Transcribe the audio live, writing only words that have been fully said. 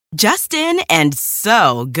Just in and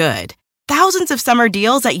so good. Thousands of summer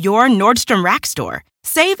deals at your Nordstrom Rack store.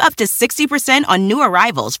 Save up to 60% on new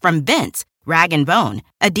arrivals from Vince, Rag & Bone,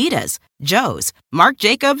 Adidas, Joe's, Marc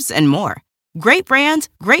Jacobs, and more. Great brands,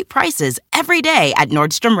 great prices every day at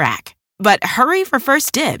Nordstrom Rack. But hurry for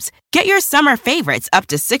first dibs. Get your summer favorites up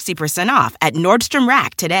to 60% off at Nordstrom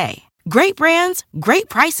Rack today. Great brands, great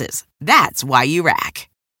prices. That's why you rack.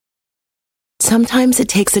 Sometimes it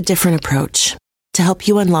takes a different approach to help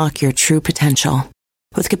you unlock your true potential.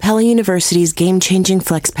 With Capella University's game-changing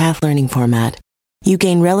FlexPath learning format, you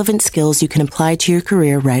gain relevant skills you can apply to your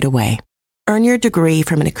career right away. Earn your degree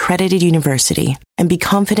from an accredited university and be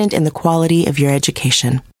confident in the quality of your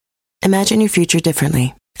education. Imagine your future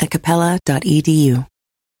differently at capella.edu.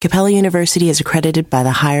 Capella University is accredited by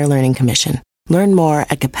the Higher Learning Commission. Learn more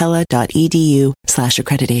at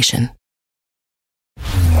capella.edu/accreditation.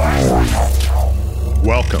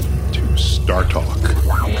 Welcome to Star Talk,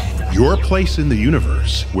 your place in the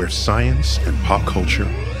universe where science and pop culture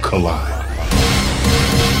collide.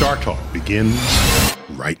 Star Talk begins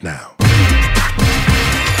right now.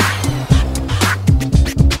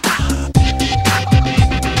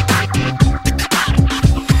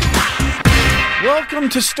 Welcome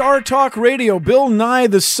to Star Talk Radio. Bill Nye,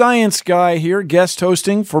 the science guy here, guest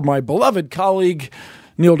hosting for my beloved colleague,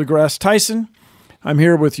 Neil deGrasse Tyson. I'm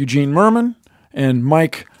here with Eugene Mirman and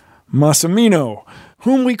Mike Massimino,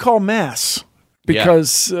 whom we call Mass,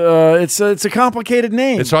 because it's a complicated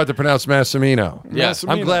name. It's hard to pronounce Massimino. Yeah. Massimino.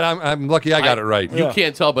 I'm glad I'm lucky I got it right. You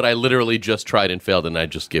can't tell, but I literally just tried and failed, and I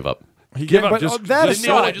just give up. That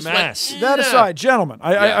aside, gentlemen,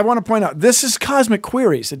 I want to point out, this is Cosmic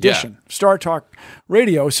Queries edition, Star Talk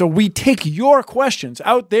Radio, so we take your questions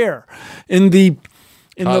out there in the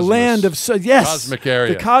land of Cosmic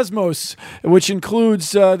area, the cosmos, which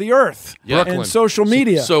includes the Earth and social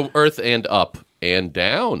media. So Earth and up and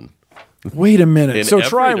down. Wait a minute. In So every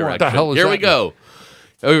try direction. one. What the hell is Here that? we go.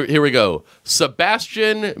 Oh, here we go.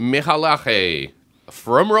 Sebastian Mihalache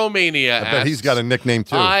from Romania. I bet he's got a nickname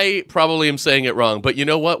too. I probably am saying it wrong, but you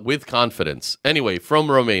know what? With confidence. Anyway, from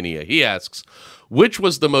Romania, he asks, which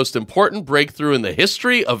was the most important breakthrough in the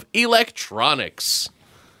history of electronics?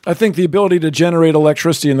 I think the ability to generate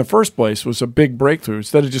electricity in the first place was a big breakthrough.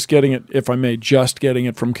 Instead of just getting it, if I may, getting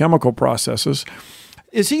it from chemical processes.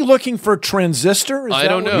 Is he looking for a transistor? I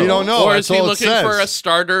don't know. We don't know. Or That's is he all it looking says. for a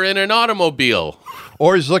starter in an automobile?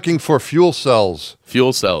 Or he's looking for fuel cells.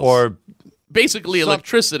 Fuel cells. Or basically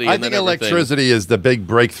electricity. I and think then everything. electricity is the big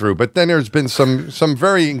breakthrough, but then there's been some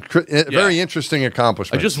very interesting I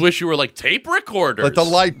accomplishments. just wish you were like tape recorders. Like the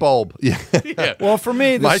light bulb. Yeah. Yeah. Well, for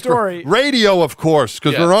me, the story... Radio, of course,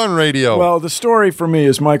 because Yeah. we're on radio. Well, the story for me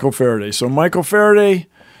is Michael Faraday. So Michael Faraday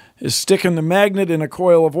is sticking the magnet in a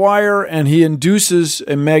coil of wire, and he induces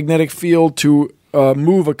a magnetic field to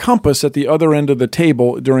move a compass at the other end of the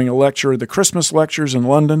table during a lecture, the Christmas lectures in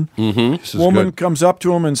London. This is Woman good. comes up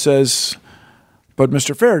to him and says, "But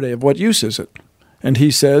Mr. Faraday, of what use is it?" And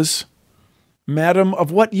he says, "Madam,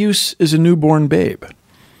 of what use is a newborn babe?"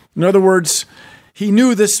 In other words, he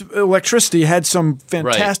knew this electricity had some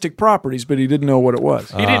fantastic properties, but he didn't know what it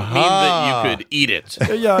was. He didn't mean that you could eat it.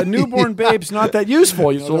 Yeah, a newborn babe's not that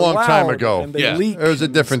useful. You know, It's a long they're time loud ago. and they Yeah. leak It was a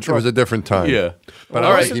and different time. Yeah. But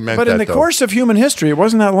All I right. think he meant But in that, the though. course of human history, it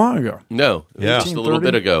wasn't that long ago. No, Yeah. just a little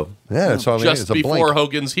bit ago. Yeah, that's all I mean. Just It's a before blink.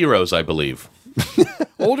 Hogan's Heroes, I believe.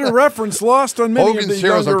 Older reference lost on many of Hogan's the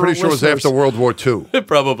Heroes, I'm younger pretty sure, was listeners. after World War II. It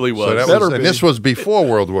probably was. So that Better was, and be. this was before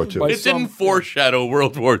World War II. By It didn't foreshadow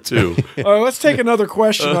World War II. All right, let's take another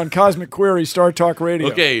question on Cosmic Query, Star Talk Radio.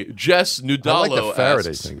 Okay, Jess Nudalo I like the Faraday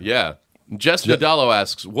asks. thing. Yeah. Jess Nudalo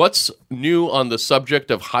asks, what's new on the subject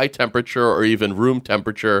of high temperature or even room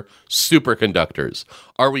temperature superconductors?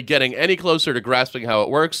 Are we getting any closer to grasping how it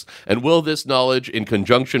works? And will this knowledge, in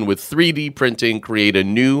conjunction with 3D printing, create a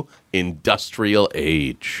new industrial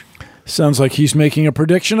age? Sounds like he's making a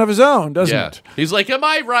prediction of his own, doesn't Yeah. it? He's like, am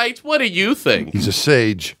I right? What do you think? He's a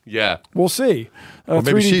sage. Yeah. We'll see. Or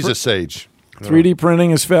maybe 3D she's a sage. 3D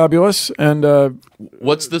printing is fabulous, and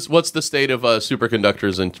What's the state of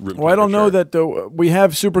superconductors and room well, I don't know temperature? that we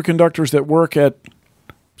have superconductors that work at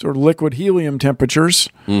sort of liquid helium temperatures.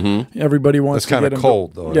 Mm-hmm. Everybody wants That's to kinda get them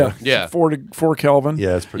cold, though, Yeah, right? Yeah. 4 Kelvin.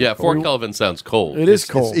 Yeah, it's pretty Yeah, cold. 4 Kelvin sounds cold. It is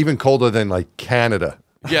cold. It's even colder than, like, Canada.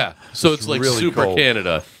 Yeah, so it's like really super cold.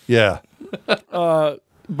 Canada. Yeah. But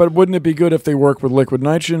wouldn't it be good if they worked with liquid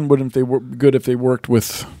nitrogen? Wouldn't they work good if they worked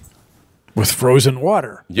with frozen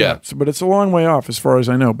water? Yeah. But it's a long way off as far as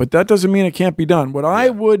I know. But that doesn't mean it can't be done. What I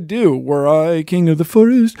would do, were I king of the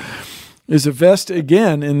forest, is invest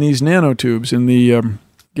again in these nanotubes, in the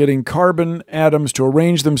getting carbon atoms to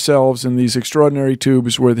arrange themselves in these extraordinary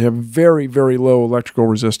tubes where they have very, very low electrical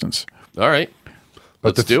resistance. All right.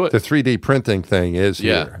 Let's do it. The 3D printing thing is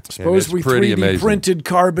here. Suppose we 3D printed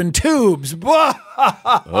carbon tubes.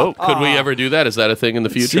 Could we ever do that? Is that a thing in the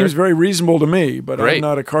future? Seems very reasonable to me, but Great. I'm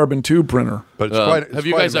not a carbon tube printer. But have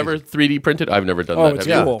you guys ever 3D printed? I've never done that. It's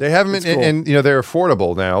Have you? cool. They have them, It's cool. and they're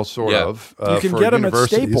affordable now, sort of. You can for get them at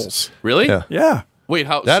universities. Staples. Really? Yeah. Yeah. Wait,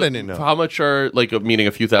 how? That I didn't know. How much are meaning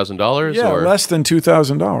a few $1,000s? Yeah, or? less than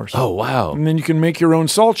 $2,000. Oh wow! And then you can make your own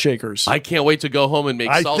salt shakers. I can't wait to go home and make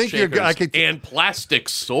I salt think you're shakers go- and plastic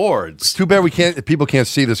swords. Too bad people can't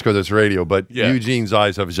see this because it's radio, but Yeah. Eugene's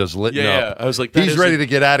eyes have just lit Yeah, up. I was like, that he's is ready to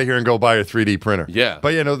get out of here and go buy a 3D printer. Yeah.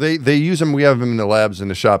 But they use them. We have them in the labs in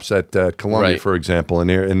the shops at Columbia, Right. for example,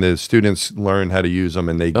 and the students learn how to use them,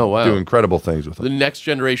 and they Oh, wow. do incredible things with The them. next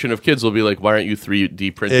generation of kids will be like, "Why aren't you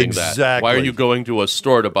 3D printing that? Exactly. Why are you going to a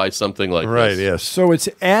store to buy something like Right? this?" Yes. So it's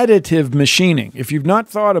additive machining. If you've not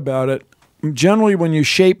thought about it, generally when you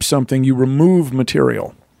shape something, you remove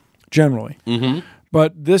material, generally. Mm-hmm.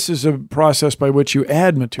 But this is a process by which you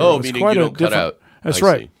add material. Oh, It's meaning quite you a don't cut different- out. That's I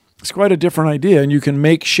right. see. It's quite a different idea, and you can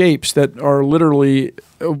make shapes that are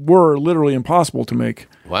were literally impossible to make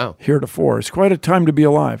Wow, heretofore. It's quite a time to be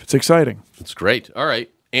alive. It's exciting. it's great. All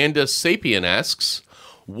right, and Sapien asks,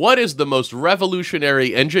 "What is the most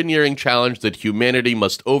revolutionary engineering challenge that humanity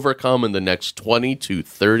must overcome in the next 20 to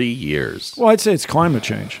 30 years?" Well, I'd say it's climate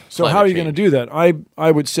change. So Climate how are you going to change. do that?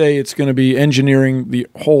 I would say it's going to be engineering the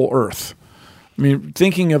whole Earth. I mean,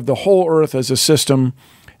 thinking of the whole Earth as a system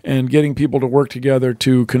and getting people to work together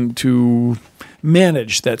to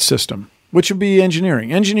manage that system, which would be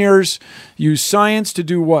engineering. Engineers use science to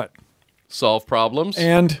do what? Solve problems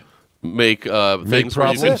And make things where you can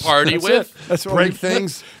problems. party That's with, it. That's what Break we-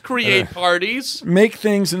 things. create parties. Make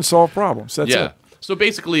things and solve problems. That's Yeah. it. So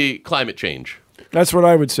basically, climate change That's what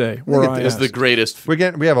I would say. Where I is the asked. greatest.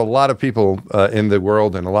 We have a lot of people in the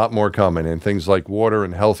world, and a lot more coming, and things like water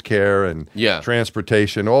and healthcare and Yeah.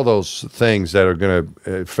 transportation, all those things that are going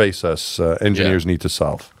to face us. Engineers need to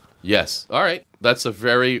solve. Yes. All right. That's a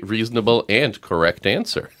very reasonable and correct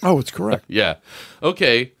answer. Oh, it's correct. Yeah.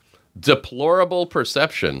 Okay. Deplorable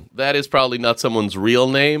perception. That is probably not someone's real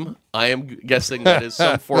name. I am guessing that is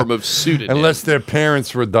some form of pseudonym. Unless their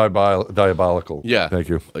parents were diabolical. Yeah. Thank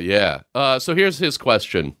you. Yeah. So here's his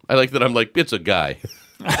question. I like that I'm like, it's a guy.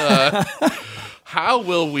 How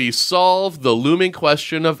will we solve the looming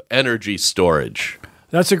question of energy storage?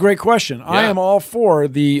 That's a great question. I Yeah. am all for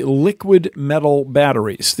the liquid metal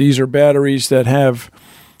batteries. These are batteries that have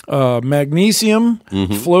magnesium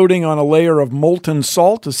floating on a layer of molten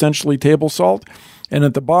salt, essentially table salt. And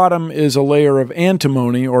at the bottom is a layer of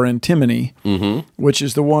antimony or antimony, which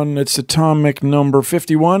is the one that's atomic number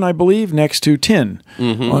 51, I believe, next to tin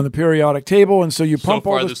on the periodic table. And so you So pump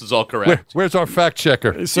far, all this is all correct. Where's our fact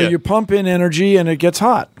checker? So Yeah. you pump in energy and it gets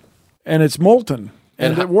hot, and it's molten,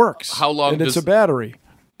 and it works. how long And it's does- a battery.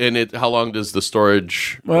 And how long does the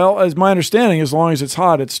storage? Well, as my understanding, as long as it's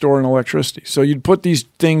hot, it's storing electricity. So you'd put these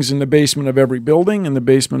things in the basement of every building, in the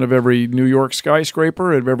basement of every New York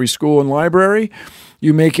skyscraper, of every school and library.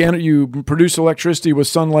 You produce electricity with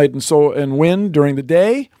sunlight and wind during the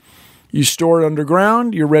day. You store it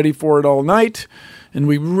underground. You're ready for it all night. And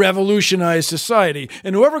we revolutionize society.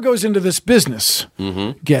 And whoever goes into this business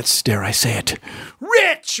gets, dare I say it,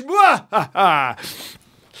 rich.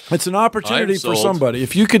 It's an opportunity I'm for sold. somebody.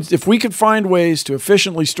 If we could find ways to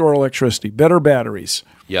efficiently store electricity, better batteries,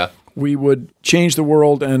 Yeah. we would change the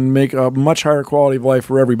world and make a much higher quality of life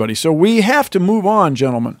for everybody. So we have to move on,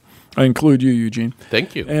 gentlemen. I include you, Eugene.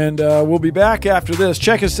 Thank you. And we'll be back after this.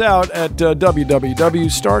 Check us out at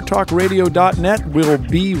www.startalkradio.net. We'll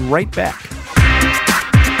be right back.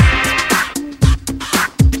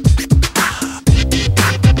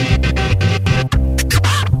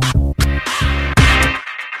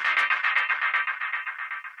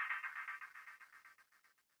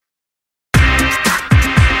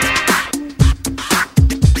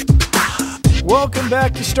 Welcome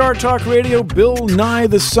back to Star Talk Radio. Bill Nye,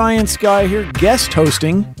 the Science Guy here, guest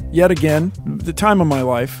hosting, yet again, the time of my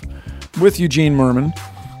life, with Eugene Mirman,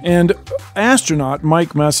 and astronaut Mike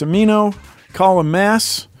Massimino, Colin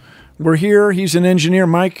Mass. We're here. He's an engineer.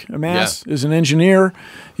 Mike Mass is an engineer.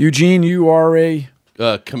 Eugene, you are a...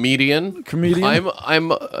 Comedian. Comedian?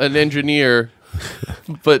 I'm an engineer.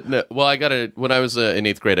 But when I was in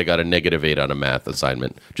 8th grade, I got a -8 on a math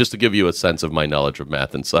assignment, just to give you a sense of my knowledge of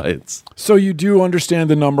math and science. So you do understand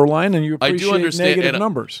the number line, and you I appreciate do understand negative and,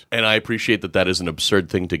 numbers. and I appreciate that is an absurd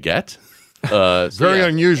thing to get. Very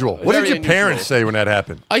unusual. What Very did your unusual. parents say when that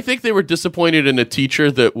happened? I think they were disappointed in a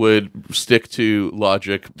teacher that would stick to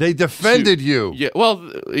logic. They defended you. Yeah, well,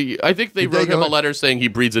 I think they Did they wrote him go- a letter saying he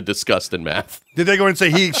breeds a disgust in math. Did they go and say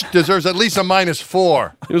he deserves at least a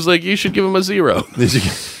 -4? It was like, you should give him a 0.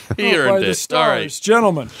 He By earned the it. stars, All right.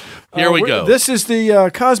 gentlemen. Here we go. This is the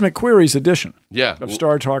Cosmic Queries edition Yeah. of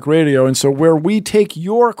Star Talk Radio, and so where we take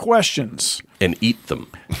your questions And eat them.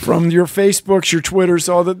 from your Facebooks, your Twitters,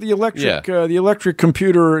 all the electric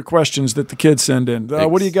computer questions that the kids send in.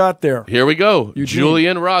 What do you got there? Here we go. Eugene.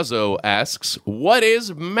 Julian Razzo asks, what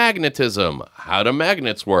is magnetism? How do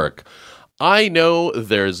magnets work? I know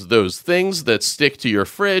there's those things that stick to your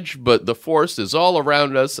fridge, but the force is all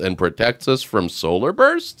around us and protects us from solar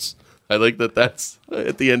bursts. I like that that's,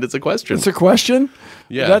 at the end, it's a question. It's a question?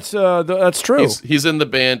 Yeah. That's true. He's in the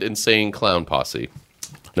band Insane Clown Posse.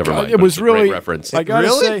 Never mind. It but was it's a great really reference. I gotta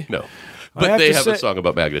Really? say, No. I But have they to have a say, song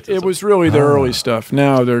about magnetism. it was really their early stuff.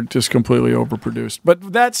 Now they're just completely overproduced.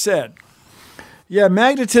 But that said, yeah,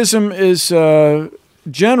 magnetism is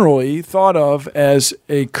generally thought of as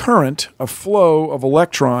a current, a flow of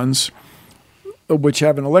electrons which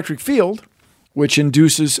have an electric field, which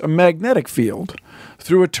induces a magnetic field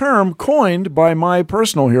through a term coined by my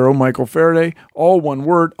personal hero, Michael Faraday, all one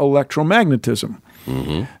word, electromagnetism.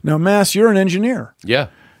 Mm-hmm. Now, Mass, you're an engineer. Yeah.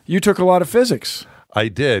 You took a lot of physics. I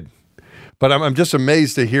did. But I'm just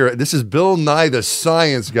amazed to hear it. This is Bill Nye, the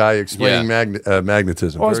science guy, explaining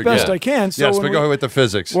magnetism. Well, as Very best good. I can. So Yes, when but go with the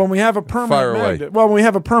physics. When we have a permanent Fire away. magnet, when we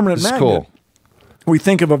have a permanent This is magnet, cool. we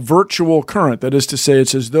think of a virtual current. That is to say,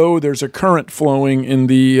 it's as though there's a current flowing in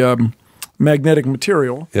the magnetic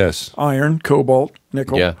material. Yes. Iron, cobalt,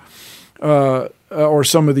 nickel, Yeah. or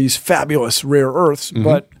some of these fabulous rare earths. Mm-hmm.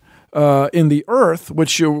 But in the Earth,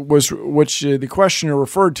 which the questioner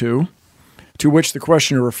referred to which the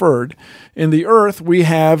questioner referred, in the Earth we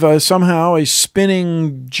have somehow a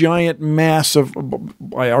spinning giant mass of,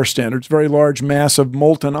 by our standards, very large mass of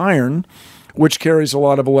molten iron, which carries a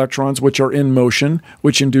lot of electrons, which are in motion,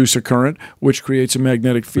 which induce a current, which creates a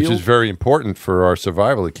magnetic field. Which is very important for our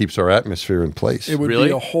survival. It keeps our atmosphere in place. It would Really?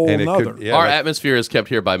 be a whole And it nother. could- yeah, Our that- atmosphere is kept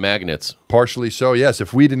here by magnets. Partially so, yes.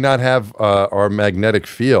 If we did not have our magnetic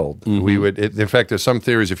field, we would. In fact, there's some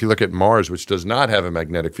theories. If you look at Mars, which does not have a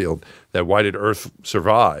magnetic field, that why did Earth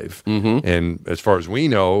survive? And as far as we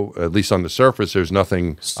know, at least on the surface, there's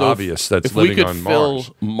nothing obvious that's if we living could on fill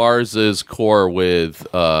Mars. Mars's core with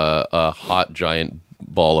a hot giant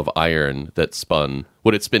ball of iron that spun,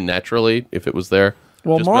 would it spin naturally if it was there?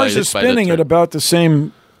 Well, Just Mars by- is by the spinning turn- at about the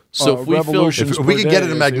same So if we filled- revolutions If we per could get day it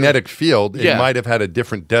a as magnetic field, Yeah. it might have had a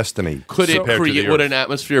different destiny. Could it compared to the create? Would Earth. an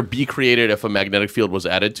atmosphere be created if a magnetic field was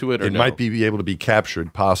added to it, or It no? might be able to be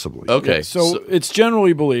captured, possibly. Okay, So it's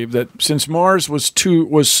generally believed that since Mars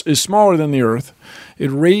is smaller than the Earth,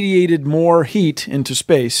 it radiated more heat into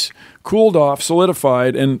space, cooled off,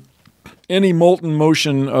 solidified, and any molten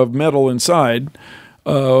motion of metal inside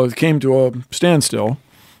came to a standstill.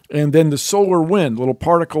 And then the solar wind, little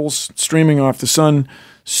particles streaming off the sun,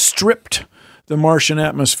 stripped the Martian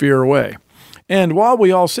atmosphere away. And while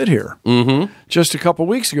we all sit here, just a couple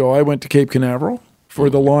weeks ago, I went to Cape Canaveral for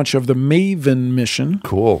the launch of the MAVEN mission.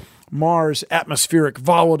 Cool. Mars Atmospheric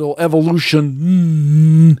Volatile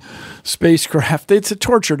Evolution spacecraft. It's a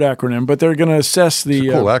tortured acronym, but they're going to assess the... It's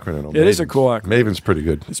a cool acronym. It is a cool acronym. Maven's pretty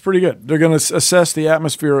good. It's pretty good. They're going to assess the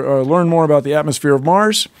atmosphere, learn more about the atmosphere of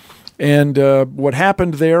Mars and what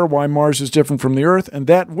happened there, why Mars is different from the Earth, and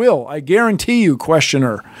that will, I guarantee you,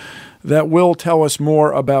 questioner, that will tell us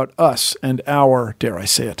more about us and our, dare I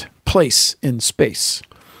say it, place in space.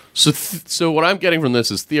 So what I'm getting from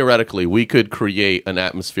this is theoretically we could create an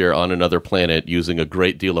atmosphere on another planet using a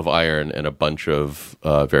great deal of iron and a bunch of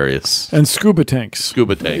various And scuba tanks.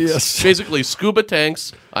 scuba tanks. Yes. Basically, scuba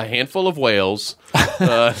tanks, a handful of whales.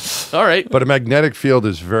 All right. But a magnetic field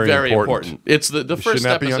is very important. It's the should first not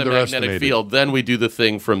step be is a magnetic underestimated. field. Then we do the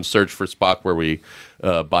thing from Search for Spock where we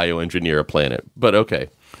bioengineer a planet. But okay,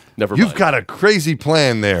 never mind. You've got a crazy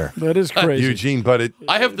plan there, That is crazy. Eugene, but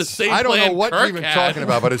I have the same I don't know plan what Kirk you're even had. talking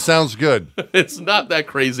about, but it sounds good. It's not that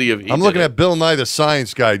crazy if he I'm did looking it. at Bill Nye, the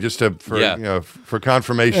science guy, just for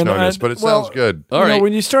confirmation on this, but it sounds good. All You know, right.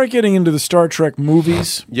 when you start getting into the Star Trek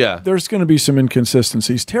movies, Yeah. there's going to be some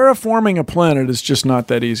inconsistencies. Terraforming a planet is just not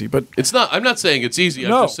that easy. But It's not. I'm not saying it's easy.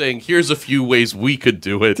 I'm No. just saying here's a few ways we could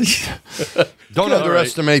do it. Don't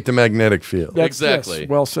underestimate the magnetic field. that's Exactly. yes,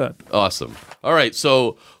 well said. Awesome. All right.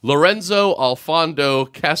 So Lorenzo Alfondo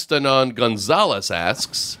Castanon Gonzalez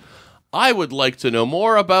asks, I would like to know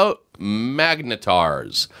more about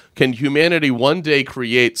magnetars. Can humanity one day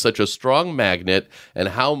create such a strong magnet, and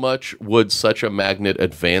how much would such a magnet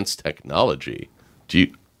advance technology?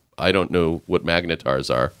 I don't know what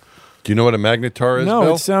magnetars are. Do you know what a magnetar is, No,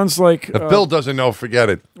 Bill? it sounds like... If Bill doesn't know, forget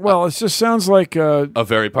it. Well, it just sounds like A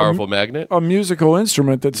very powerful magnet? a musical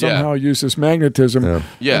instrument that somehow uses magnetism.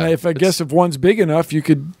 Yeah. And if one's big enough, you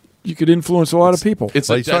could influence a lot of people. It's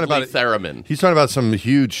Well, a he's talking deadly about theremin. He's talking about some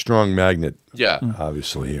huge, strong magnet, Yeah.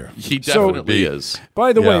 obviously, here. He definitely is.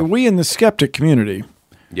 By the way, Yeah. we in the skeptic community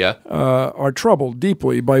Yeah. are troubled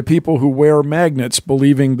deeply by people who wear magnets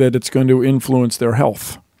believing that it's going to influence their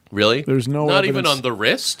health. Really? There's no Not even evidence. on the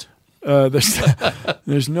wrist?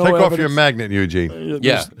 There's no Take evidence. off your magnet, Eugene.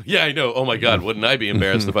 Yeah. Yeah, I know. Oh, my God. Wouldn't I be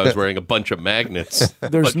embarrassed if I was wearing a bunch of magnets?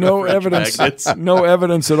 There's Bunch no of French evidence, magnets. no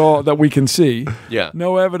evidence at all that we can see. Yeah.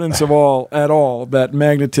 No evidence at all that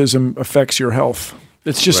magnetism affects your health.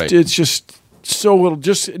 It's just Right. it's just so little.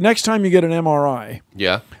 Just next time you get an MRI,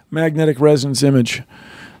 Yeah. magnetic resonance image,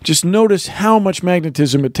 just notice how much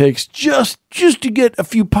magnetism it takes just to get a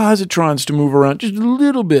few positrons to move around, just a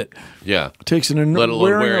little bit. Yeah. It takes an Let alone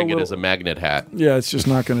wearing it as a magnet hat. Yeah, it's just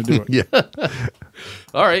not going to do it. Yeah.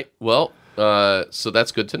 All right. Well, so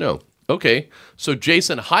that's good to know. Okay. So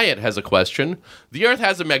Jason Hyatt has a question. The Earth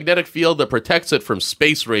has a magnetic field that protects it from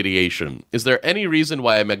space radiation. Is there any reason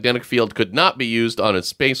why a magnetic field could not be used on a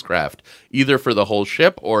spacecraft, either for the whole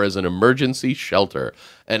ship or as an emergency shelter?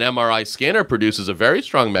 An MRI scanner produces a very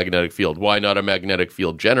strong magnetic field. Why not a magnetic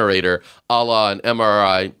field generator, a la an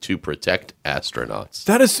MRI, to protect astronauts?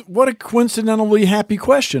 That is what a coincidentally happy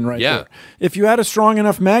question right Yeah. there. If you had a strong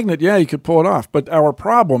enough magnet, yeah, you could pull it off. But our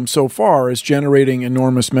problem so far is generating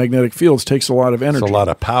enormous magnetic fields takes a lot of energy. It's a lot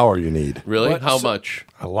of power you need. Really? What? How much?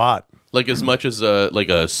 A lot. Like as much as like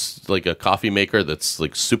a coffee maker that's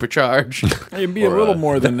like supercharged? It'd be a little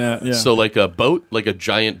more than that, yeah. So like a boat, like a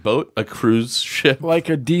giant boat, a cruise ship? Like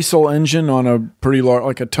a diesel engine on a pretty large,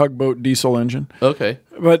 like a tugboat diesel engine. Okay.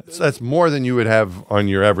 But So that's more than you would have on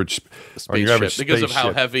your average Spaceship. Because of how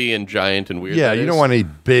spaceship. heavy and giant and weird Yeah, that you is. don't want any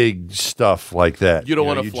big stuff like that. You don't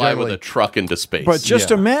want know, to you fly with generally- a truck into space. But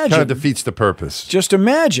just imagine. Kind of defeats the purpose. Just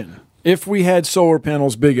imagine if we had solar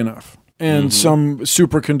panels big enough and some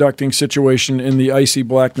superconducting situation in the icy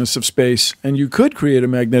blackness of space, and you could create a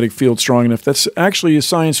magnetic field strong enough. That's actually a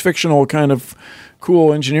science fictional kind of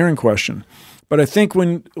cool engineering question. But I think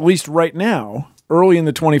when, at least right now, early in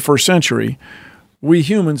the 21st century, we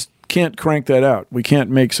humans can't crank that out. We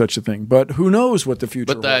can't make such a thing. But who knows what the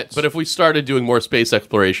future holds. But if we started doing more space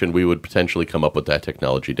exploration, we would potentially come up with that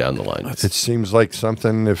technology down the line. It seems like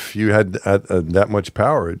something, if you had that much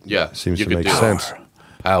power, it seems you to could make do it. sense.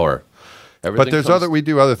 Power. Everything But there's comes- we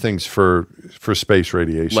do other things for space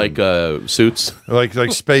radiation. like suits. like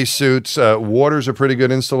space suits. Water's a pretty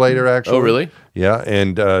good insulator, actually. Oh, really? Yeah,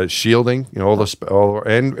 and shielding. You know,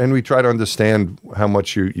 and we try to understand how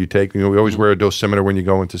much you take. You know, we always wear a dosimeter when you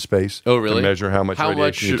go into space. Oh, really? To measure how much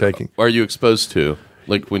radiation you're taking. Are you exposed to?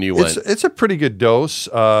 Like when you went? It's a pretty good dose.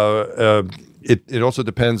 It also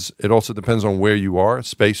depends. It also depends on where you are.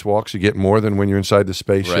 Spacewalks, you get more than when you're inside the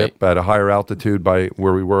spaceship Right. at a higher altitude by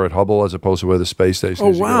where we were at Hubble, as opposed to where the space station Oh,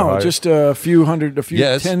 is. You get wow. higher. Just a few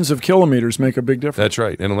Yes. tens of kilometers make a big difference. That's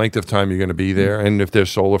right. And the length of time you're going to be there, and if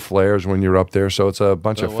there's solar flares when you're up there, so it's a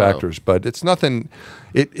bunch of wow. factors. But it's nothing.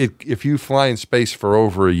 If you fly in space for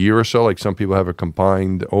over a year or so, like some people have a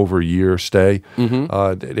combined over a year stay,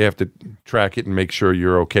 they have to track it and make sure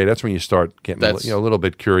you're okay. That's when you start getting a little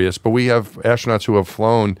bit curious. But we have astronauts who have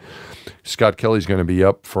flown. Scott Kelly's going to be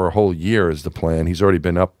up for a whole year is the plan. He's already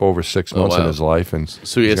been up over 6 months in wow. his life, and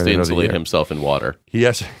So he he's has to gonna another insulate year. himself in water.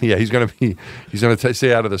 Yes, yeah, he's going to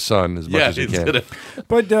stay out of the sun as much as he he's can. gonna.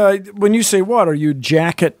 But when you say water, you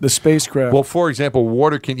jacket the spacecraft. Well, for example,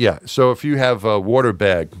 water can So if you have a water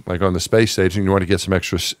bag like on the space station, and you want to get some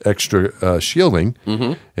extra shielding,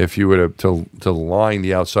 if you were to line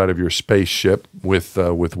the outside of your spaceship with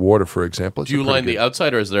water, for example, Do you line the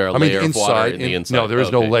outside, or is there a layer of water in the inside? No, there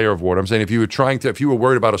is no Okay. layer of water. I'm saying if you were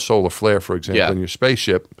worried about a solar flare, for example, in your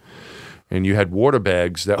spaceship, and you had water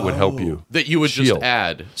bags, that would help you. That you would shield. just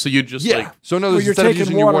add. So you just like. So no, Well, you're instead of taking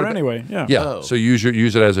using your water bag- anyway. Yeah. Yeah. Oh. So use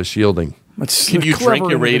it as a shielding. That's Can you clever drink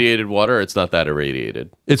innovation. irradiated water? It's not that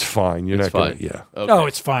irradiated. It's fine. You're It's not fine. going to. Yeah. Okay. Oh,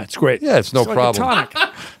 it's fine. It's great. Yeah, it's no like problem. A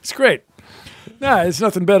tonic. It's great. Nah, it's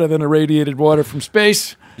nothing better than irradiated water from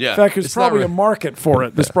space. Yeah. In fact, there's It's not probably re- a market for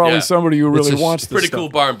it. There's probably Yeah. somebody who really It's a wants this Pretty stuff. cool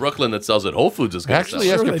bar in Brooklyn that sells it. Whole Foods is going to Actually,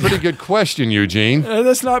 sell ask it. a pretty good question, Eugene.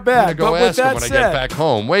 That's not I'm bad. going But to go with ask him that when I said, get back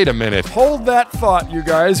home. Wait a minute. hold that thought, you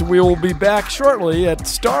guys. We will be back shortly at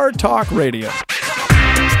Star Talk Radio.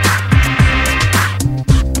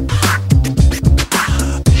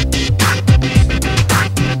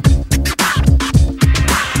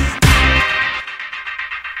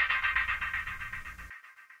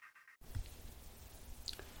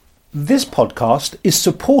 This podcast is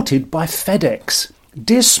supported by FedEx.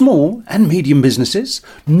 Dear small and medium businesses,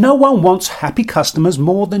 no one wants happy customers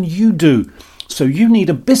more than you do. So you need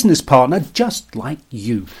a business partner just like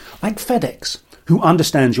you, like FedEx, who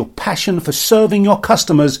understands your passion for serving your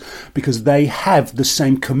customers because they have the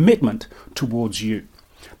same commitment towards you.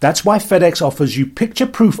 That's why FedEx offers you picture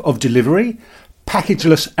proof of delivery,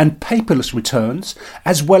 packageless and paperless returns,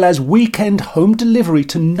 as well as weekend home delivery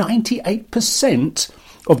to 98%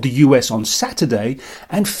 of the US on Saturday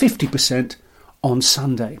and 50% on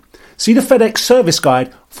Sunday. See the FedEx service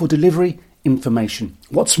guide for delivery information.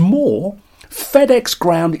 What's more, FedEx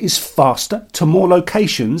Ground is faster to more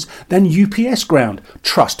locations than UPS Ground.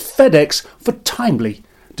 Trust FedEx for timely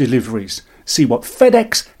deliveries. See what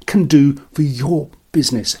FedEx can do for your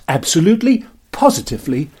business. Absolutely,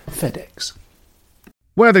 positively FedEx.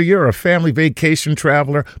 Whether you're a family vacation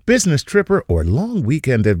traveler, business tripper, or long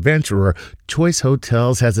weekend adventurer, Choice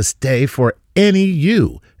Hotels has a stay for any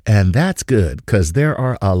you. And that's good, because there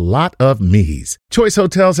are a lot of me's. Choice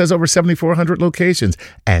Hotels has over 7,400 locations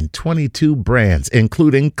and 22 brands,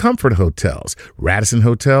 including Comfort Hotels, Radisson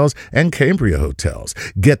Hotels, and Cambria Hotels.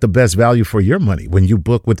 Get the best value for your money when you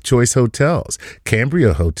book with Choice Hotels.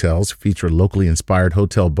 Cambria Hotels feature locally inspired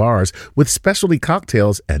hotel bars with specialty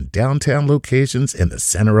cocktails and downtown locations in the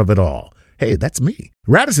center of it all. Hey, that's me.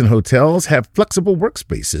 Radisson Hotels have flexible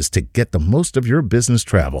workspaces to get the most of your business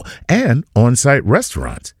travel and on-site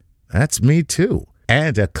restaurants. That's me too.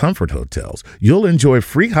 And at Comfort Hotels, you'll enjoy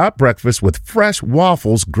free hot breakfast with fresh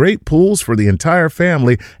waffles, great pools for the entire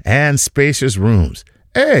family, and spacious rooms.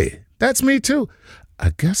 Hey, that's me too.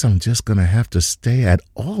 I guess I'm just going to have to stay at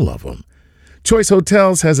all of them. Choice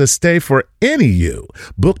Hotels has a stay for any you.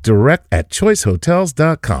 Book direct at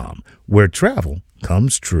choicehotels.com, where travel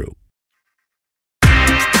comes true.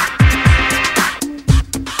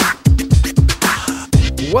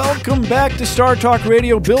 Welcome back to Star Talk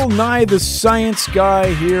Radio. Bill Nye, the science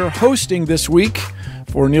guy, here hosting this week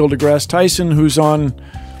for Neil deGrasse Tyson, who's on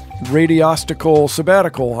radiostical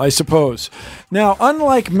sabbatical, I suppose. Now,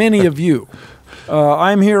 unlike many of you,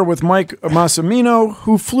 I'm here with Mike Massimino,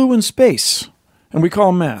 who flew in space, and we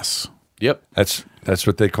call him Mass. Yep, that's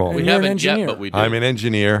what they call me. We haven't yet, but we do. I'm an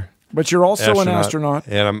engineer. But you're also an astronaut.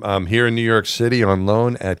 And I'm here in New York City on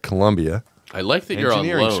loan at Columbia. I like that you're on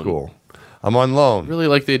engineering loan. School. I'm on loan. I really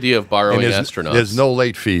like the idea of borrowing astronauts. There's no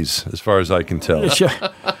late fees, as far as I can tell.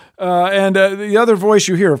 And the other voice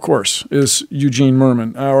you hear, of course, is Eugene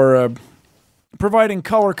Mirman, our providing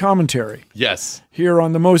color commentary. Yes. Here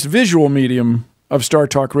on the most visual medium of Star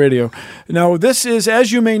Talk Radio. Now, this is,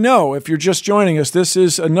 as you may know, if you're just joining us, this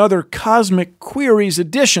is another Cosmic Queries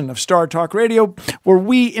edition of Star Talk Radio, where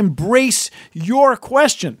we embrace your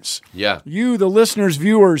questions. Yeah. You, the listeners,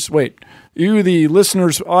 viewers, you, the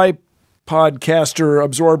listeners, podcaster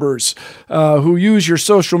absorbers who use your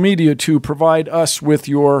social media to provide us with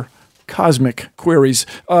your cosmic queries.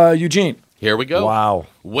 Eugene. Here we go. Wow.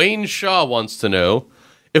 Wayne Shaw wants to know,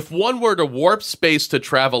 if one were to warp space to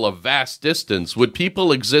travel a vast distance, would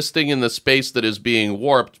people existing in the space that is being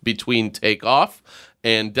warped between takeoff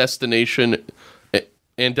and destination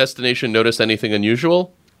notice anything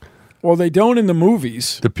unusual? Well, they don't in the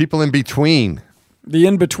movies. The people in between. The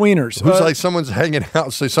in-betweeners. Who's like someone's hanging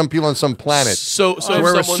out, say some people on some planet. So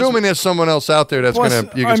we're assuming there's someone else out there that's going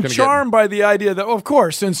to... I'm charmed by the idea that, of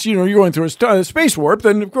course, since you're going through a space warp,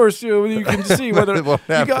 then of course you can see whether...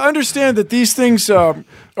 you understand that these things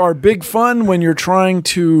are big fun when you're trying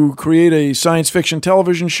to create a science fiction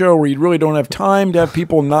television show where you really don't have time to have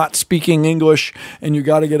people not speaking English, and you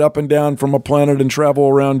got to get up and down from a planet and travel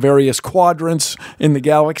around various quadrants in the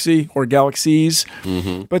galaxy or galaxies.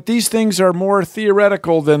 Mm-hmm. But these things are more theoretical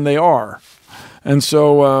than they are. And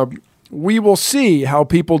so we will see how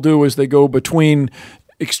people do as they go between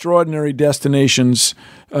extraordinary destinations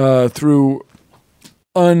through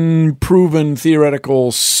unproven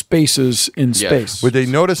theoretical spaces in space. Would they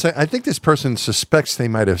notice? I think this person suspects they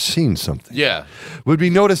might have seen something. Yeah. Would we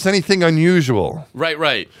notice anything unusual?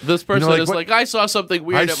 Right. This person is like, I saw something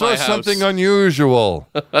weird at my house. I saw something unusual.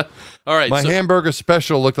 All right. My hamburger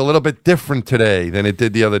special looked a little bit different today than it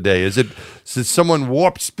did the other day. Is it someone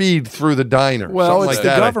warped speed through the diner? Well, something it's like the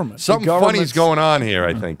that. government. Something funny's going on here,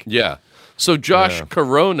 I think. Yeah. So Josh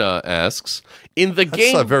Corona asks, in the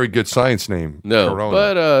game... That's a very good science name. No, Corona.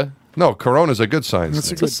 but... No, Corona's a good science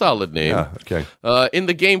name. It's a solid name. Yeah, okay. In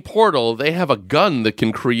the game Portal, they have a gun that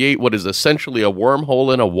can create what is essentially a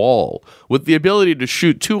wormhole in a wall, with the ability to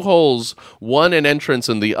shoot two holes, one an entrance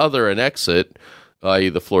and the other an exit, i.e.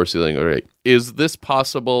 the floor, ceiling, or is this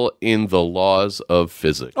possible in the laws of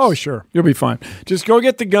physics? Oh, sure. You'll be fine. Just go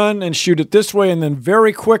get the gun and shoot it this way and then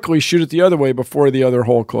very quickly shoot it the other way before the other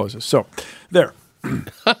hole closes. So, there.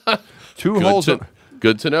 Two holes.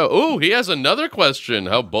 Good to know. Oh, he has another question.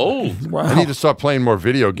 How bold. Wow. I need to start playing more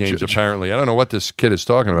video games, apparently. I don't know what this kid is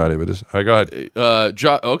talking about here, but all right, go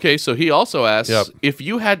ahead. Okay, so he also asks, if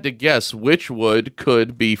you had to guess which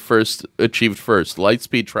could be achieved first, light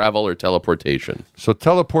speed travel or teleportation? So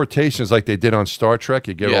teleportation is like they did on Star Trek.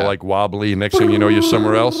 You get all like wobbly, and next thing you know, you're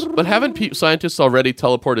somewhere else. But haven't scientists already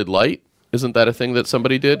teleported light? Isn't that a thing that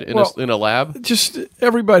somebody did in a lab? Just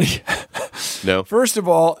everybody. No. First of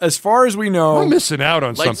all, as far as we know, I'm missing out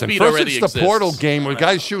on Light something. speed First, already it's the exists. Portal game where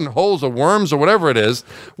guys shooting holes or worms or whatever it is.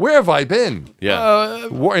 Where have I been? Yeah.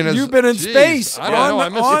 you've been in space I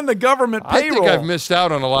don't know. on the government I payroll. think I've missed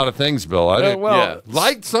out on a lot of things, Bill.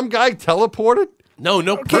 Like some guy teleported. No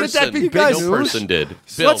person. that be big no news? person did.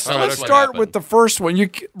 Bill, Let's tell us what start happened. with the first one.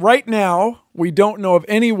 Right now, we don't know of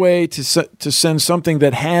any way to send something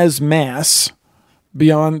that has mass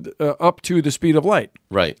beyond up to the speed of light.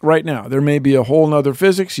 Right now. There may be a whole nother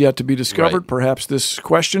physics yet to be discovered. Right. Perhaps this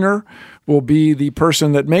questioner will be the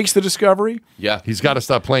person that makes the discovery. Yeah. He's got to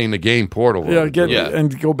stop playing the game Portal.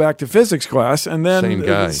 And go back to physics class. And then Same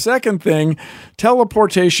guy. the second thing,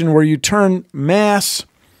 teleportation, where you turn mass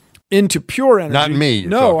into pure energy. Not me.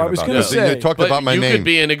 No, I was going to say. You talked about my you name. could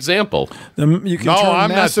be an example. You can No, turn I'm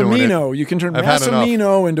not doing Massimino. it. You can turn I've had enough.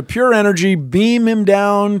 Massimino into pure energy, beam him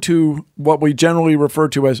down to what we generally refer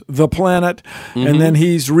to as the planet, and then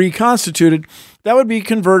he's reconstituted. That would be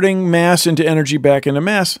converting mass into energy back into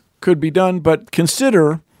mass. Could be done, but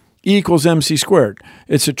consider E equals mc squared.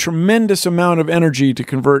 It's a tremendous amount of energy to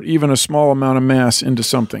convert even a small amount of mass into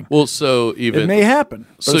something. Well, so even It may happen,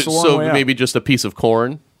 but it's a long way out. maybe just a piece of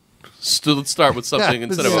corn. So let's start with something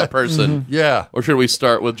instead of a person. Yeah. Or should we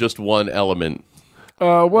start with just one element?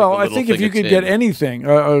 Well, I little think if thing you of could tin. get anything,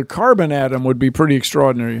 a carbon atom would be pretty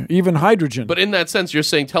extraordinary. Even hydrogen. But in that sense, you're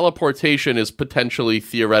saying teleportation is potentially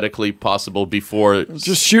theoretically possible before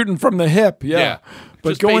Just shooting from the hip, yeah. But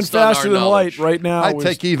Just going based on our faster than knowledge. light right now. I'd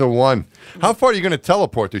take either one. How far are you going to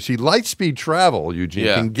teleport to? See, light speed travel, Eugene,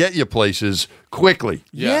 Yeah. can get you places quickly.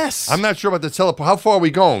 Yes. I'm not sure about the teleport. How far are we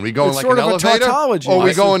going? We going It's like sort an of a elevator? tautology. Or are we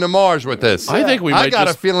Yes. going to Mars with this? I think we I might got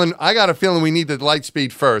just- a feeling. I got a feeling we need the light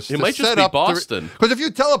speed first. It to might just set be up Boston. Because if you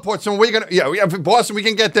teleport somewhere, we're gonna. Yeah, we have Boston. We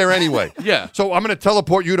can get there anyway. Yeah. So I'm going to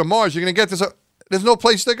teleport you to Mars. You're going to get this. There's no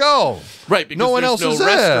place to go. Right, because no one there's else no is there.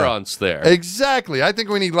 restaurants there. Exactly. I think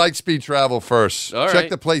we need light speed travel first. All Check right.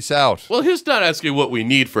 the place out. Well, he's not asking what we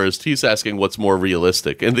need first. He's asking what's more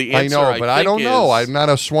realistic. And the I answer, know, but I think don't know. is- I'm not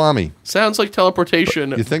a Swami. Sounds like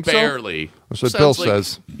teleportation. You think so? barely. That's what Sounds Bill like-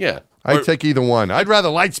 says. Yeah. I'd take either one. I'd rather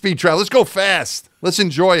light speed travel. Let's go fast. Let's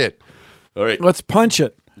enjoy it. All right. Let's punch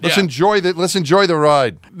it. Let's Yeah. enjoy the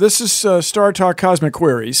ride. This is Star Talk Cosmic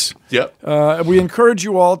Queries. Yep. We encourage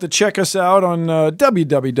you all to check us out on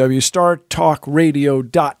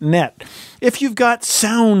www.startalkradio.net. If you've got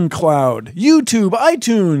SoundCloud, YouTube,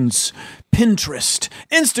 iTunes, Pinterest,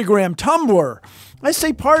 Instagram, Tumblr, I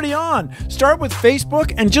say party on. Start with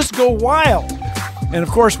Facebook and just go wild. And of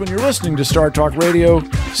course, when you're listening to Star Talk Radio,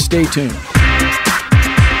 stay tuned.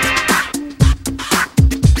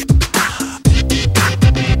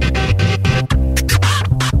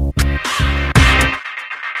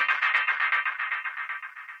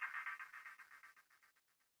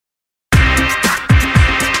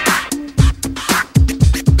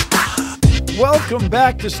 Welcome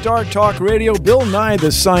back to Star Talk Radio. Bill Nye,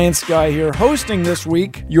 the science guy here, hosting this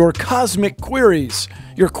week your cosmic queries,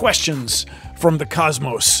 your questions from the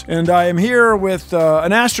cosmos. And I am here with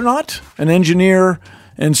an astronaut, an engineer,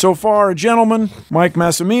 and so far a gentleman, Mike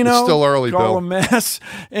Massimino. It's still early, Call Bill. him Mass.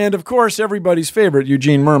 And of course, everybody's favorite,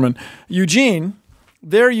 Eugene Mirman. Eugene,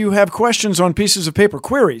 there you have questions on pieces of paper,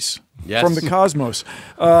 queries Yes. from the cosmos.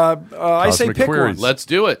 I say Cosmic pick queries. one. Let's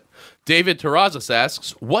do it. David Terrazas asks,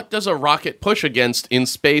 what does a rocket push against in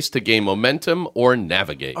space to gain momentum or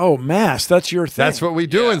navigate? Oh, mass, that's your thing. That's what we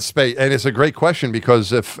do in space, and it's a great question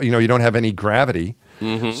because if you don't have any gravity,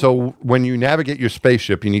 so when you navigate your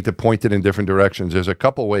spaceship, you need to point it in different directions. There's a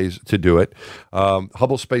couple ways to do it.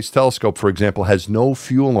 Hubble Space Telescope, for example, has no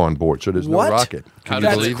fuel on board, so there's What? no rocket. Can How you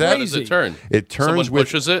does believe it, that? how does it turn? It turns Someone with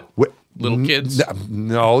pushes it? Little kids?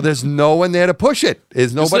 No, there's no one there to push it.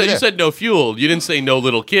 There's nobody there. You said no fuel. You didn't say no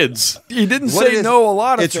little kids. You didn't say no a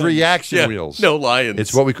lot of it's things. Reaction wheels. No lions.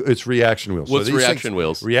 It's reaction wheels. What's so reaction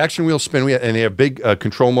wheels? Reaction wheels spin, and they have big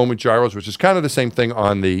control moment gyros, which is kind of the same thing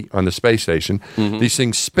on the space station. Mm-hmm. These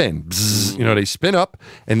things spin. Bzzz, they spin up,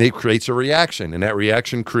 and they creates a reaction, and that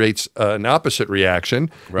reaction creates an opposite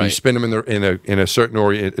reaction. Right. You spin them in a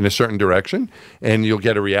certain direction, and you'll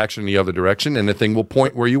get a reaction in the other direction, and the thing will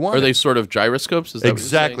point where you want. Are they sort of gyroscopes? Is that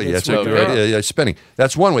exactly? What That's you're saying? Yeah, spinning.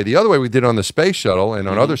 That's one way. The other way we did on the space shuttle and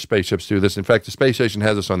on other spaceships do this. In fact, the space station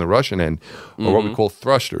has this on the Russian end, or what we call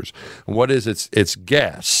thrusters. And what is it's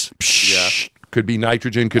gas. Yeah. Could be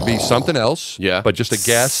nitrogen, could be something else. Yeah. But just a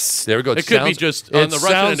gas. There we go. It could be just on the Russian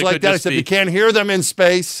sounds end, it like could that. just Except be- you can't hear them in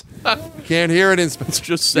space. You can't hear it in space. It's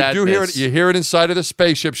just You do hear it. sadness. You hear it inside of the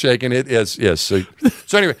spaceship shaking. It is yes. So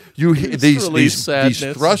anyway, these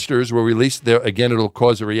thrusters were released. There again, it'll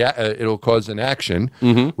cause it'll cause an action,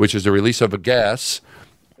 which is the release of a gas.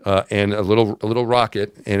 And a little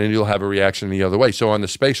rocket, and then you'll have a reaction the other way. So on the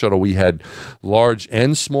space shuttle, we had large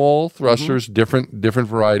and small thrusters, different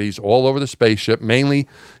varieties, all over the spaceship, mainly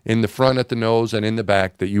in the front at the nose and in the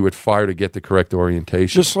back that you would fire to get the correct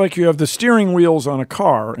orientation. Just like you have the steering wheels on a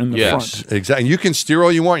car in the front. Exactly. You can steer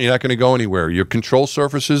all you want. You're not going to go anywhere. Your control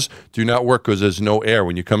surfaces do not work because there's no air.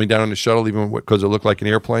 When you're coming down on the shuttle, even because it looked like an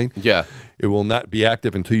airplane, it will not be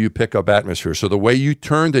active until you pick up atmosphere. So the way you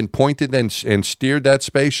turned and pointed and steered that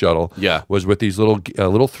space shuttle was with these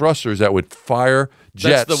little thrusters that would fire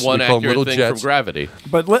jets. That's the one accurate thing from gravity.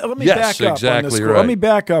 But let me back up on this. Let me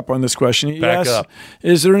back up on this question. You asked,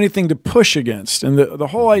 is there anything to push against? And the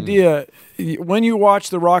whole idea, when you watch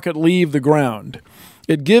the rocket leave the ground,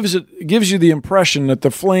 it gives you the impression that the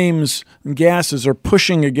flames and gases are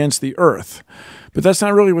pushing against the Earth. But that's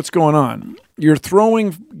not really what's going on. You're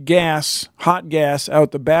throwing hot gas,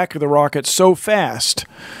 out the back of the rocket so fast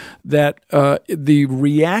that the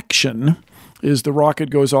reaction is the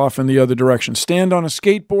rocket goes off in the other direction. Stand on a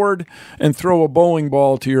skateboard and throw a bowling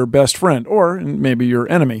ball to your best friend, or maybe your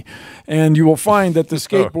enemy, and you will find that the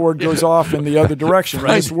skateboard goes off in the other direction.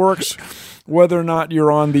 Right. This works whether or not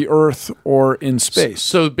you're on the Earth or in space.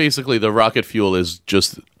 So basically, the rocket fuel is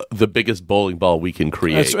just the biggest bowling ball we can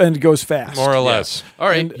create. And it goes fast. More or less. All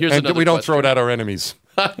right, here's another we don't question. throw it at our enemies.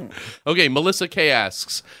 Okay, Melissa K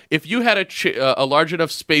asks, if you had a large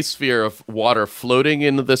enough space sphere of water floating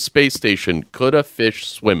in the space station, could a fish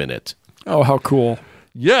swim in it? Oh, how cool.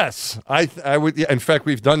 Yes, I would. In fact,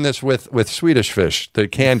 we've done this with Swedish fish, the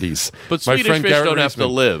candies. But Swedish fish don't have to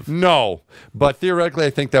live. No, but theoretically,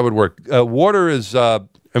 I think that would work. Water is.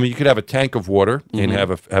 You could have a tank of water and have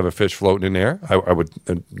a fish floating in there. I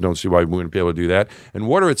don't see why we wouldn't be able to do that. And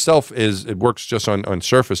water itself works just on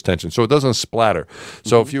surface tension, so it doesn't splatter.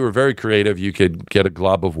 So if you were very creative, you could get a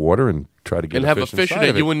glob of water and try to get and have a fish in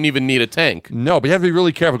it. You wouldn't even need a tank. No, but you have to be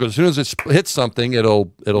really careful because as soon as it hits something,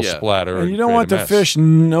 it'll splatter. And you don't want the fish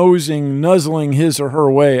nuzzling his or her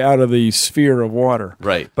way out of the sphere of water.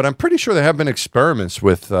 Right. But I'm pretty sure there have been experiments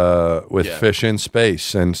with fish in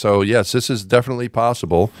space, and so yes, this is definitely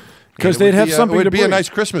possible. Because they'd have something to It would be a nice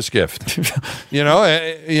Christmas gift.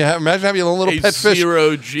 Imagine having a little pet fish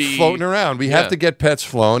floating around. We have to get pets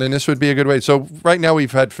flown, and this would be a good way. So right now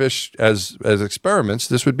we've had fish as experiments.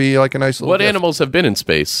 This would be like a nice little gift. Animals have been in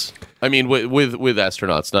space? I mean, with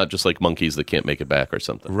astronauts, not just like monkeys that can't make it back or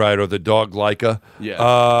something. Right, or the dog Laika.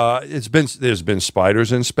 Yeah. There's been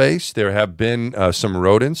spiders in space. There have been some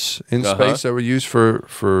rodents in space that were used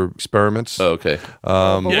for experiments. Oh, okay.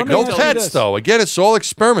 No pets, though. Again, it's all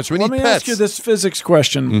experiments. We need pets. Let me ask you this physics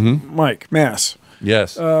question, Mike Mass.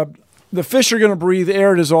 Yes. The fish are going to breathe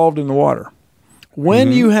air dissolved in the water.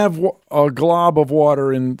 When you have a glob of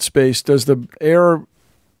water in space, does the air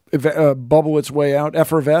bubble its way out,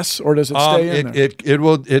 effervesce, or does it stay in there?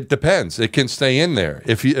 It depends. It can stay in there.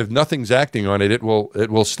 If nothing's acting on it, it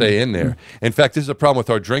will stay in there. In fact, this is a problem with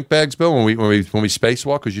our drink bags, Bill. When we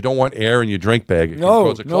spacewalk, because you don't want air in your drink bag.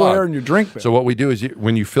 No air in your drink bag. So what we do is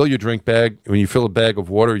when you fill your drink bag, when you fill a bag of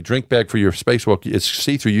water, your drink bag for your spacewalk, it's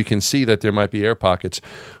see-through. You can see that there might be air pockets.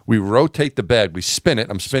 We rotate the bag. We spin it.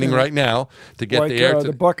 I'm spinning right now to get the air.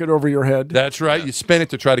 The bucket over your head. That's right. You spin it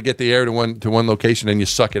to try to get the air to one location, and you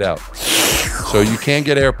suck it out. So you can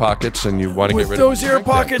get air pockets, and you want to get rid of those air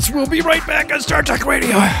pockets. We'll be right back on Star Trek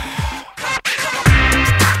Radio.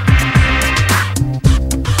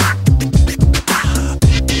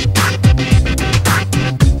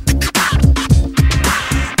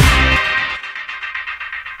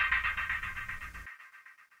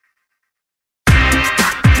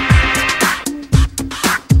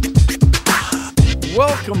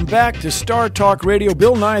 Welcome back to Star Talk Radio.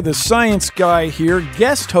 Bill Nye, the science guy here,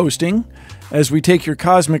 guest hosting as we take your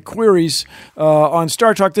cosmic queries on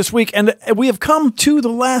Star Talk this week. And we have come to the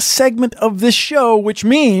last segment of this show, which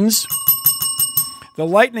means the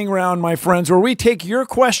lightning round, my friends, where we take your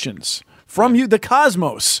questions from you, the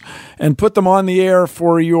cosmos, and put them on the air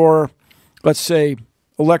for your, let's say,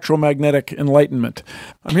 electromagnetic enlightenment.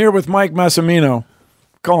 I'm here with Mike Massimino,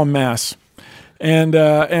 call him Mass, and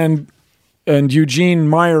Eugene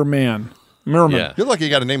Mirman. Yeah. You're lucky you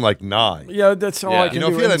got a name like Nye. Yeah, that's all I can do.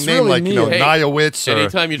 If you had a It's name really like, neat. Nyowitz or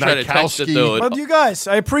anytime you try to text it, Nikowski. though, But you guys,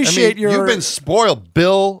 I appreciate your... You've been spoiled.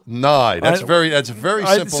 Bill Nye. That's a very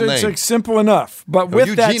simple name. It's like simple enough. But with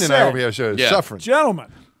Eugene that and said, I over here are suffering.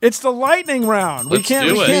 gentlemen, it's the lightning round. Let's do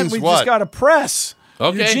it. We What? just got to press.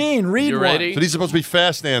 Okay. Eugene, read You one. ready? So these are supposed to be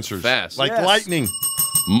fast answers. Fast. Like Yes. lightning.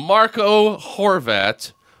 Marco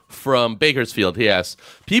Horvat from Bakersfield, he asks,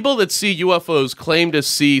 people that see UFOs claim to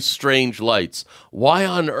see strange lights. Why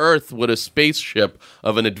on earth would a spaceship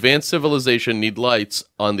of an advanced civilization need lights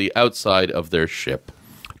on the outside of their ship?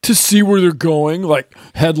 To see where they're going, like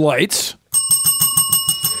headlights.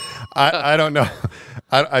 I don't know.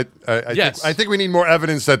 Yes. I think we need more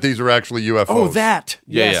evidence that these are actually UFOs. Oh, that.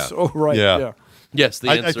 Yeah, Yes. yeah. Oh, right. Yeah. Yeah. Yes, the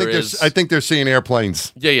answer is... I think they're seeing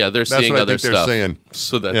airplanes. Yeah, they're That's seeing what I other think they're stuff. saying.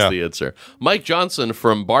 So that's Yeah. the answer. Mike Johnson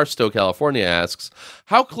from Barstow, California asks,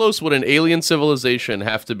 how close would an alien civilization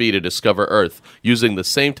have to be to discover Earth using the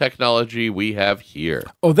same technology we have here?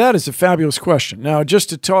 Oh, that is a fabulous question. Now, just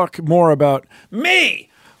to talk more about me,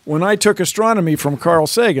 when I took astronomy from Carl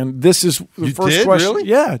Sagan, this is the You first did? question. Really?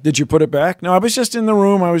 Yeah. Did you put it back? No, I was just in the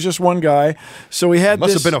room. I was just one guy. So we had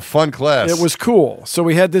Must this. have been a fun class. It was cool. So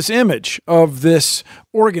we had this image of this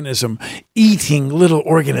organism eating little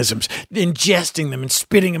organisms, ingesting them and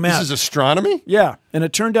spitting them out. This is astronomy? Yeah, and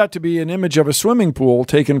it turned out to be an image of a swimming pool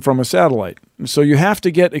taken from a satellite. So you have to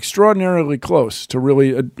get extraordinarily close to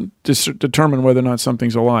really determine whether or not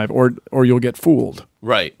something's alive, or you'll get fooled.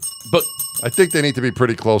 Right. But, I think they need to be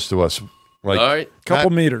pretty close to us. Like, all right. Couple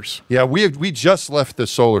meters. Yeah, we just left the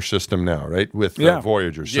solar system now, right? With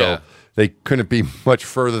Voyager. So Yeah. they couldn't be much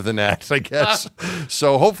further than that, I guess.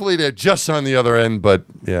 So hopefully they're just on the other end, but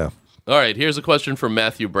yeah. All right, here's a question from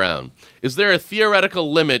Matthew Brown. Is there a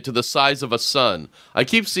theoretical limit to the size of a sun? I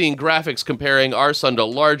keep seeing graphics comparing our sun to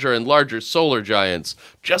larger and larger solar giants.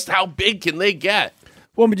 Just how big can they get?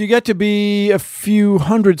 Well, but you get to be a few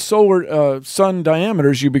hundred solar sun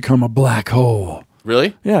diameters, you become a black hole.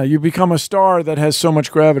 Really? Yeah, you become a star that has so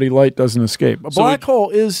much gravity light doesn't escape. A black hole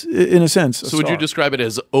is, in a sense, a So would you star. describe it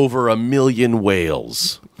as over 1 million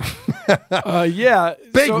whales? Yeah.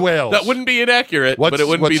 Big so- whales. That wouldn't be inaccurate, What's- but it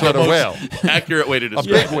wouldn't what be sort the of most whale? accurate way to A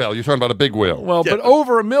describe big whale. You're talking about a big whale. Well, but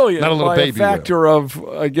over 1 million Not a little by baby a factor of,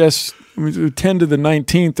 I guess, 10 to the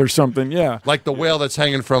 19th or something. Yeah. Like the whale that's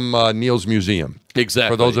hanging from Neil's Museum.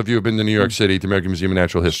 Exactly. For those of you who've been to New York City, to American Museum of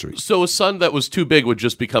Natural History. So a sun that was too big would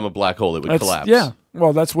just become a black hole. It would collapse. Yeah.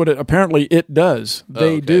 Well, that's what apparently it does.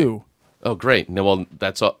 They okay. do. Oh, great. Now, well,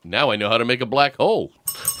 that's all. Now I know how to make a black hole.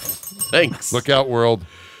 Thanks. Look out, world.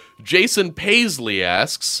 Jason Paisley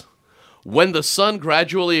asks, when the sun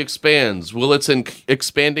gradually expands, will its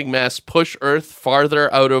expanding mass push Earth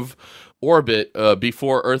farther out of orbit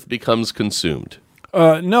before Earth becomes consumed?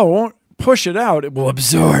 No, it won't push it out. It will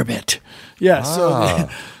absorb it. Yeah. So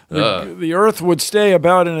the Earth would stay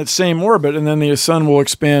about in its same orbit, and then the sun will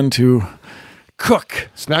expand to cook.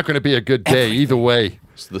 It's not going to be a good day either way.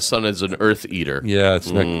 So the sun is an Earth eater. Yeah,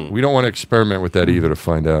 it's not, we don't want to experiment with that either to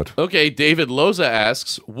find out. Okay, David Loza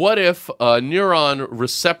asks, what if neuron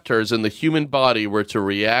receptors in the human body were to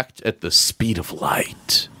react at the speed of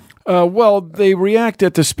light? Well, they react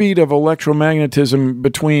at the speed of electromagnetism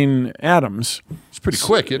between atoms. It's pretty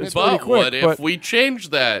quick, isn't it? But quick, what if but- we change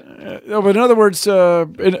that? No, but in other words,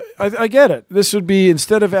 I get it. This would be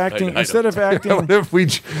instead of What if we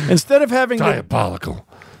instead of having diabolical?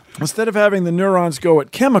 instead of having the neurons go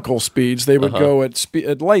at chemical speeds, they would go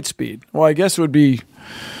at light speed. Well, I guess it would be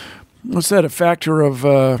what's that? A factor of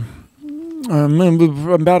about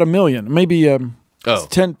 1 million, maybe 10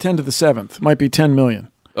 to the 7th. Might be 10 million.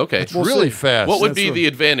 Okay. It's really fast. What would That's be right. the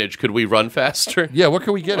advantage? Could we run faster? Yeah, what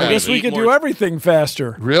can we get I out guess of it? we eat could more- do everything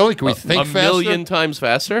faster. Really? Can we think a faster? million times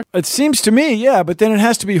faster? It seems to me, yeah, but then it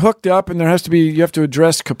has to be hooked up, and you have to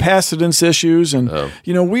address capacitance issues, and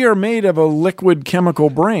we are made of a liquid chemical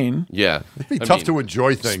brain. Yeah. It'd be tough to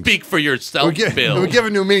enjoy things. Speak for yourself, Bill. We give a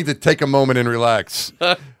new meaning to take a moment and relax.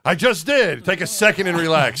 I just did. Take a second and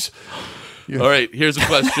relax. All right, here's a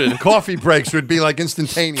question. Coffee breaks would be like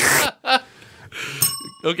instantaneous.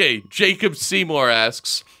 Okay, Jacob Seymour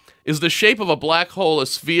asks, Is the shape of a black hole a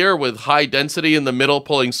sphere with high density in the middle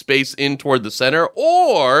pulling space in toward the center?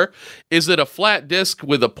 Or is it a flat disk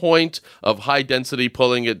with a point of high density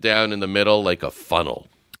pulling it down in the middle like a funnel?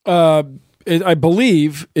 I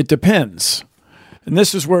believe it depends. And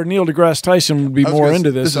this is where Neil deGrasse Tyson would be more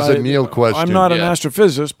into this. This is a Neil question. I'm not an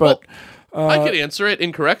astrophysicist, but... I could answer it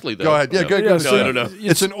incorrectly, though. Go ahead. Yeah, go. No, I don't know.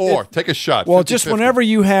 It's an or. Take a shot. Well, 50-50. just whenever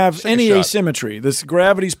you have any asymmetry, this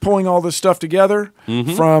gravity's pulling all this stuff together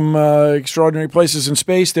from extraordinary places in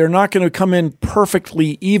space, they're not going to come in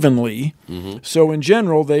perfectly evenly. So in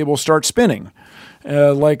general, they will start spinning,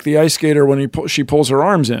 like the ice skater when she pulls her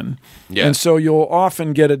arms in. Yeah. And so you'll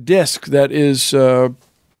often get a disk that is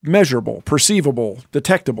measurable, perceivable,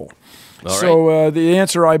 detectable. So the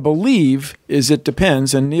answer, I believe, is it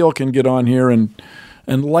depends, and Neil can get on here and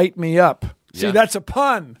light me up. See, that's a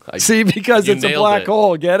pun. See, because it's a black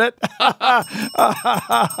hole. Get it?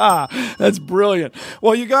 That's brilliant.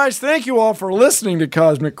 Well, you guys, thank you all for listening to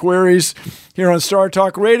Cosmic Queries here on Star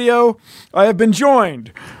Talk Radio. I have been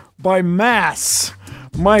joined by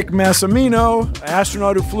Mike Massimino,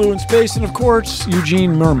 astronaut who flew in space, and of course,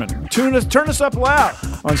 Eugene Mirman. Turn us up loud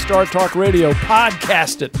on Star Talk Radio.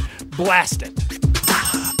 Podcast it. Blast it.